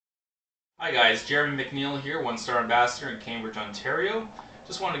Hi guys, Jeremy McNeil here, one-star ambassador in Cambridge, Ontario.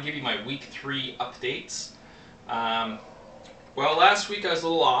 Just wanted to give you my week 3 updates. Um, well, last week I was a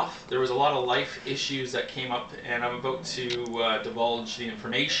little off. There was a lot of life issues that came up, and I'm about to divulge the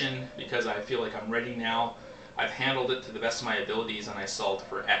information because I feel like I'm ready now. I've handled it to the best of my abilities, and I solved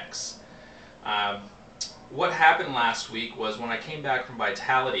for X. Um, what happened last week was when I came back from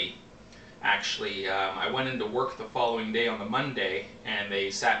Vitality. Actually, I went into work the following day on the Monday, and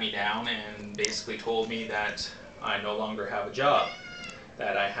they sat me down and basically told me that I no longer have a job,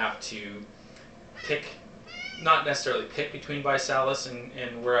 that I have to pick, not necessarily pick between Visalis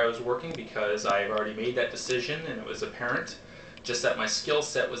and where I was working, because I've already made that decision and it was apparent, just that my skill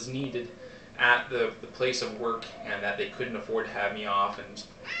set was needed at the place of work and that they couldn't afford to have me off, and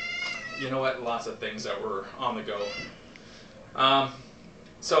you know what, lots of things that were on the go.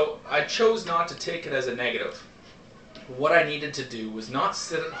 So I chose not to take it as a negative. What I needed to do was not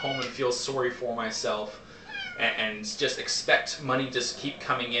sit at home and feel sorry for myself and just expect money to just keep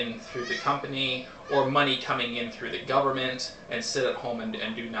coming in through the company or money coming in through the government and sit at home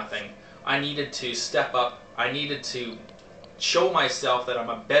and do nothing. I needed to step up. I needed to show myself that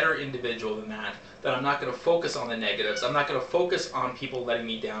I'm a better individual than that I'm not going to focus on the negatives. I'm not going to focus on people letting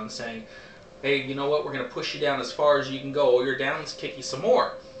me down saying, hey, you know what, we're going to push you down as far as you can go. Oh, you're down, let's kick you some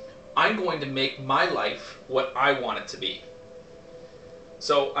more. I'm going to make my life what I want it to be.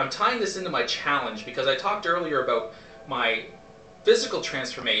 So I'm tying this into my challenge because I talked earlier about my physical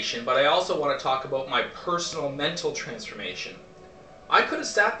transformation, but I also want to talk about my personal mental transformation. I could have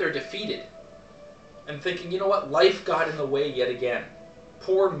sat there defeated and thinking, you know what, life got in the way yet again.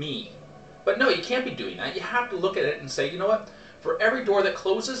 Poor me. But no, you can't be doing that. You have to look at it and say, you know what, for every door that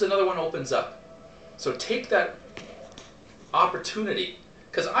closes, another one opens up. So take that opportunity,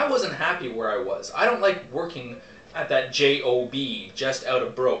 because I wasn't happy where I was. I don't like working at that job, just out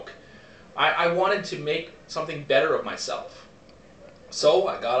of broke. I wanted to make something better of myself. So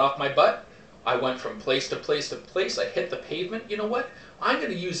I got off my butt. I went from place to place to place. I hit the pavement. You know what? I'm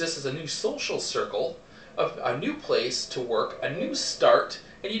going to use this as a new social circle, of a new place to work, a new start,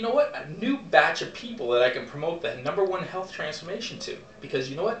 and you know what? A new batch of people that I can promote the #1 health transformation to. Because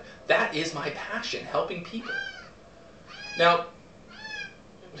you know what? That is my passion, helping people. Now,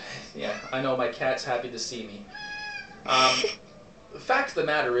 yeah, I know my cat's happy to see me. The fact of the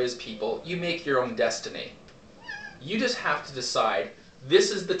matter is, people, you make your own destiny. You just have to decide,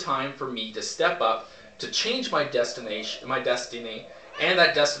 this is the time for me to step up, to change my destination, and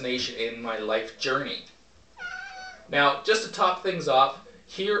that destination in my life journey. Now, just to top things off,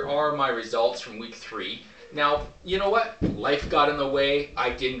 here are my results from week 3. Now, you know what? Life got in the way. I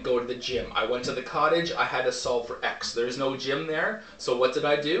didn't go to the gym. I went to the cottage. I had to solve for X. There's no gym there. So what did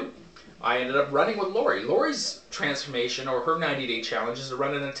I do? I ended up running with Lori. Lori's transformation, or her 90-day challenge, is to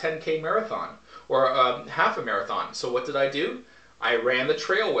run in a 10K marathon, or half a marathon. So what did I do? I ran the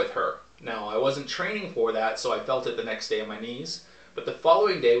trail with her. Now, I wasn't training for that, so I felt it the next day in my knees. But the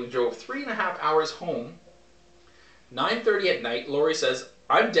following day, we drove 3.5 hours home. 9:30 at night, Lori says,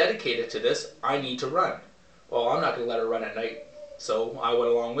 I'm dedicated to this. I need to run. Well, I'm not going to let her run at night. So I went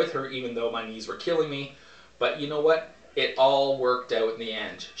along with her, even though my knees were killing me. But you know what? It all worked out in the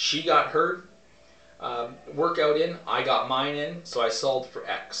end. She got her workout in. I got mine in. So I solved for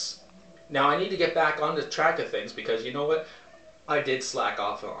X. Now I need to get back on the track of things, because you know what? I did slack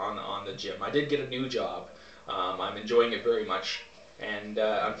off on the gym. I did get a new job. I'm enjoying it very much. And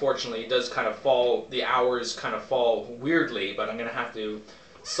unfortunately, it does kind of fall, the hours kind of fall weirdly, but I'm going to have to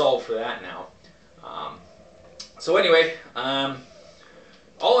solve for that now. So anyway,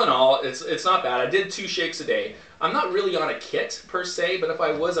 all in all, it's not bad. I did 2 shakes a day. I'm not really on a kit per se, but if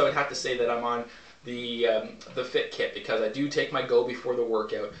I was, I would have to say that I'm on the fit kit, because I do take my Go before the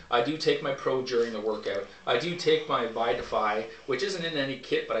workout. I do take my Pro during the workout. I do take my Vitify, which isn't in any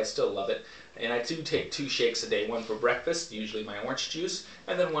kit, but I still love it. And I do take 2 shakes a day, one for breakfast, usually my orange juice,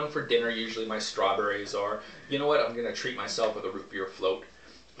 and then one for dinner, usually my strawberries, or, you know what, I'm going to treat myself with a root beer float.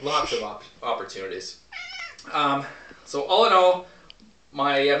 Lots of opportunities. So all in all,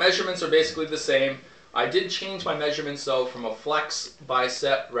 my measurements are basically the same. I did change my measurements, though, from a flex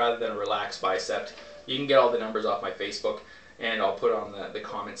bicep rather than a relaxed bicep. You can get all the numbers off my Facebook, and I'll put on the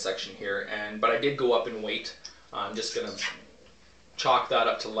comment section here. But I did go up in weight. I'm just going to chalk that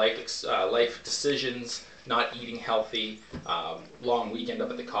up to life decisions, not eating healthy, long weekend up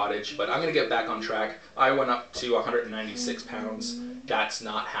at the cottage. But I'm going to get back on track. I went up to 196 pounds. That's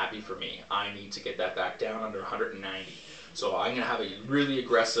not happy for me. I need to get that back down under 190. So I'm going to have a really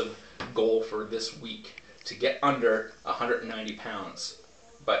aggressive goal for this week to get under 190 pounds.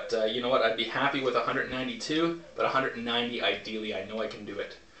 But you know what? I'd be happy with 192, but 190 ideally, I know I can do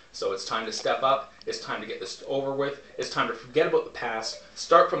it. So it's time to step up. It's time to get this over with. It's time to forget about the past,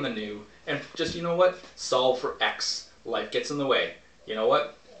 start from the new, and just, you know what? Solve for X. Life gets in the way. You know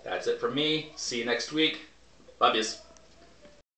what? That's it for me. See you next week. Love yous.